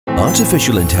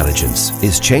Artificial intelligence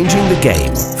is changing the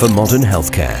game for modern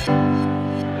healthcare.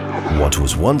 What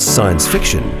was once science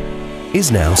fiction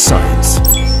is now science.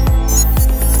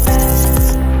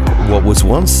 What was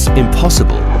once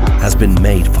impossible has been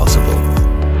made possible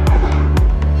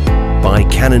by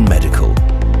Canon Medical.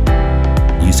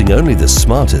 Using only the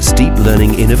smartest deep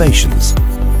learning innovations,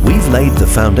 we've laid the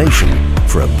foundation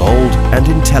for a bold and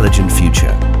intelligent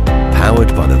future,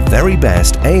 powered by the very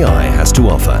best AI has to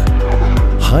offer.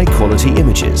 High-quality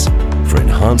images for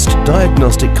enhanced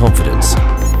diagnostic confidence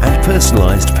and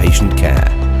personalized patient care.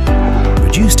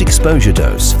 Reduced exposure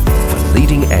dose for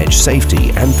leading-edge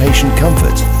safety and patient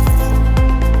comfort.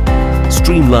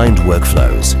 Streamlined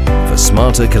workflows for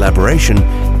smarter collaboration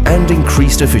and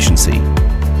increased efficiency.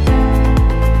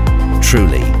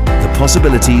 Truly, the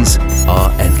possibilities are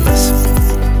endless.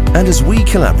 And as we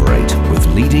collaborate with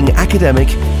leading academic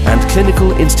and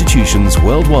clinical institutions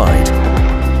worldwide,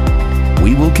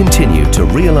 we will continue to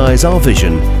realize our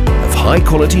vision of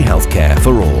high-quality healthcare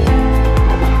for all.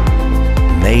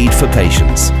 Made for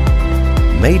patients,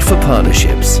 made for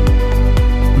partnerships,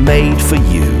 made for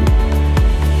you.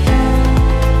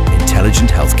 Intelligent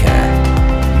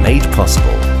healthcare, made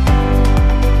possible.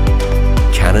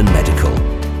 Canon Medical,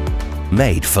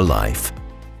 made for life.